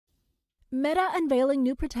Meta unveiling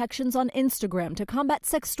new protections on Instagram to combat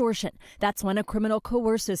sextortion. That's when a criminal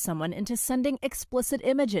coerces someone into sending explicit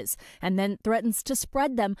images and then threatens to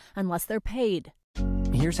spread them unless they're paid.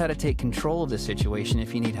 Here's how to take control of the situation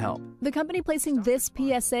if you need help. The company placing this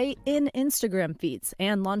PSA in Instagram feeds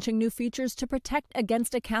and launching new features to protect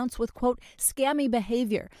against accounts with, quote, scammy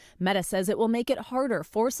behavior. Meta says it will make it harder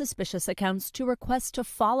for suspicious accounts to request to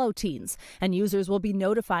follow teens, and users will be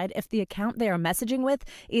notified if the account they are messaging with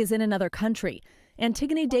is in another country.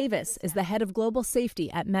 Antigone Davis is the head of global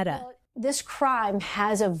safety at Meta. This crime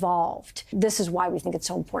has evolved. This is why we think it's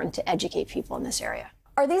so important to educate people in this area.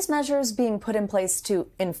 Are these measures being put in place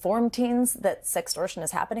to inform teens that sextortion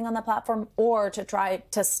is happening on the platform, or to try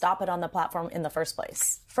to stop it on the platform in the first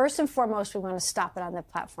place? First and foremost, we want to stop it on the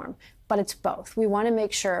platform, but it's both. We want to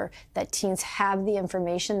make sure that teens have the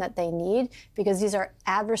information that they need, because these are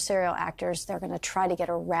adversarial actors. They're going to try to get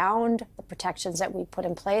around the protections that we put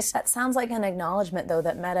in place. That sounds like an acknowledgement, though,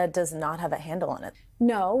 that Meta does not have a handle on it.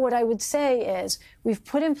 No, what I would say is we've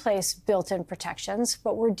put in place built-in protections,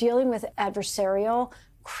 but we're dealing with adversarial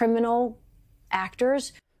criminal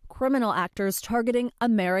actors. Criminal actors targeting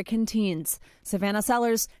American teens. Savannah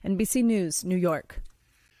Sellers, NBC News, New York.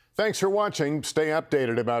 Thanks for watching. Stay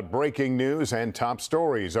updated about breaking news and top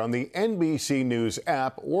stories on the NBC News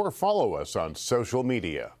app or follow us on social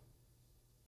media.